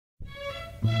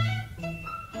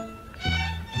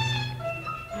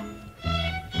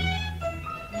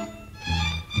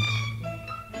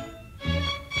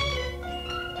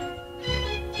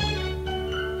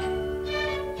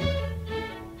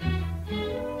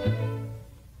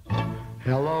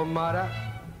Hello, mudder.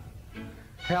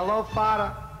 Hello,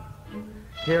 fada.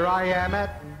 Here I am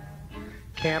at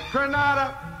Camp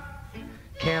Granada.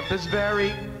 Camp is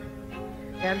very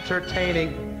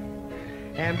entertaining,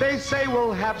 and they say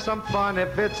we'll have some fun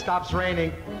if it stops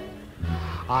raining.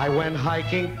 I went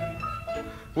hiking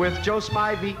with Joe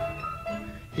Spivey.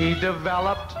 He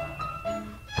developed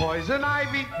poison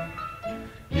ivy.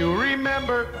 You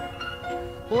remember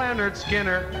Leonard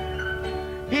Skinner?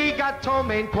 He got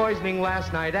ptomaine poisoning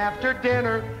last night after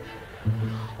dinner.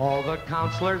 All the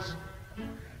counselors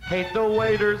hate the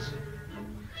waiters,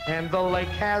 and the lake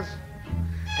has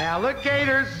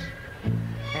alligators,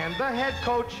 and the head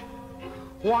coach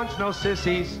wants no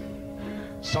sissies,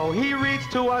 so he reads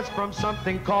to us from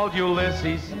something called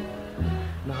Ulysses.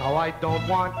 Now I don't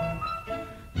want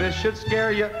this should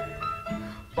scare you,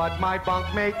 but my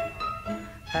bunkmate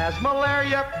has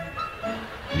malaria.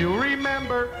 You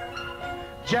remember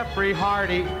Jeffrey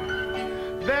Hardy?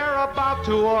 They're about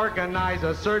to organize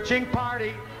a searching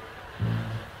party.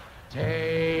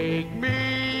 Take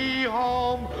me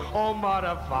home, oh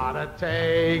mudda fada,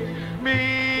 take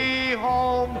me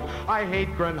home. I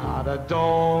hate Granada,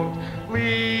 don't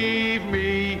leave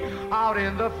me out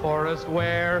in the forest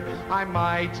where I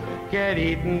might get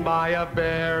eaten by a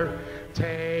bear.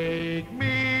 Take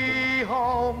me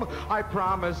home, I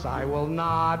promise I will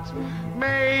not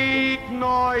make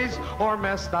noise or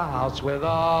mess the house with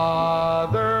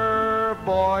other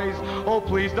boys. Oh,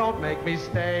 please don't make me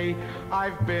stay.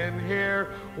 I've been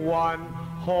here one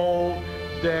whole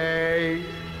day.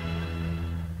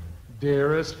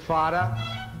 Dearest fada,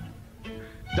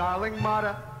 darling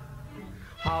mudda,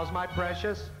 how's my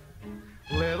precious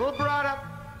little brother?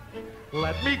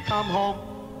 Let me come home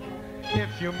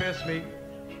if you miss me.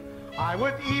 I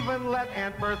would even let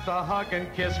Aunt Bertha hug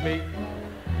and kiss me.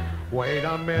 Wait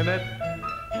a minute,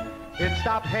 it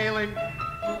stopped hailing.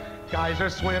 Guys are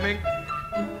swimming,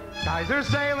 guys are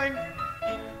sailing,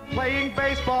 playing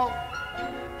baseball.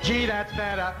 Gee, that's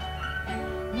better.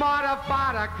 Mudda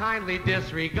fada, kindly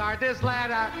disregard this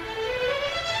letter.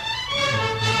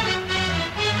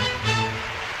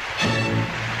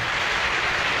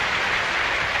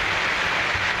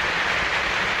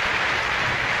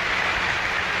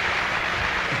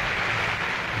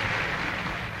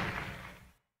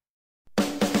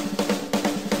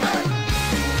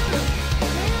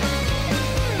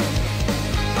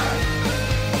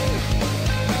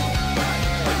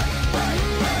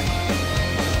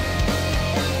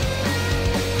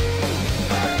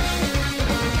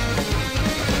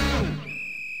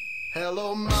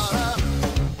 Hello, mudda.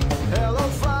 Hello,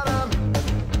 fada.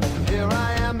 Here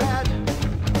I am at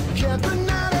Camp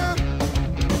Granada.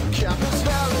 Camp is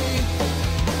very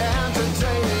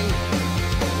entertaining,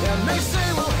 and they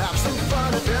say we'll have some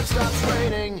fun if it stops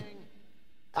raining.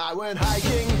 I went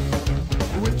hiking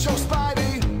with Joe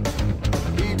Spivey.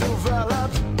 He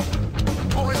developed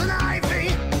poison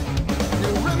ivy.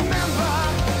 You remember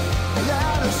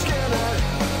Leonard Skinner?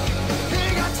 He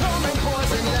got ptomaine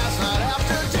poison last night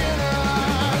after dinner.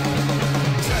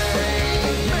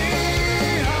 Take me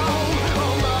home,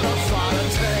 oh mudda fada,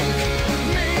 take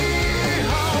me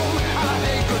home. I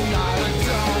hate Granada,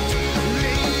 don't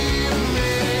leave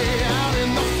me out in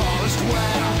the forest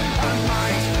where I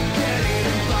might get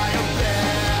eaten by a bear.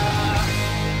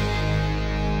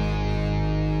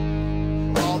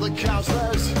 All the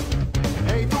counselors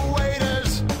hate the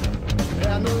waiters,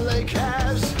 and the lake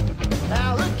has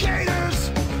alligators,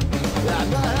 and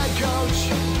the head coach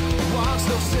wants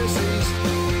no sissies,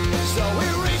 so he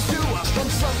reads to us from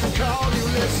something called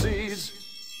Ulysses.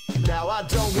 Now I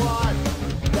don't want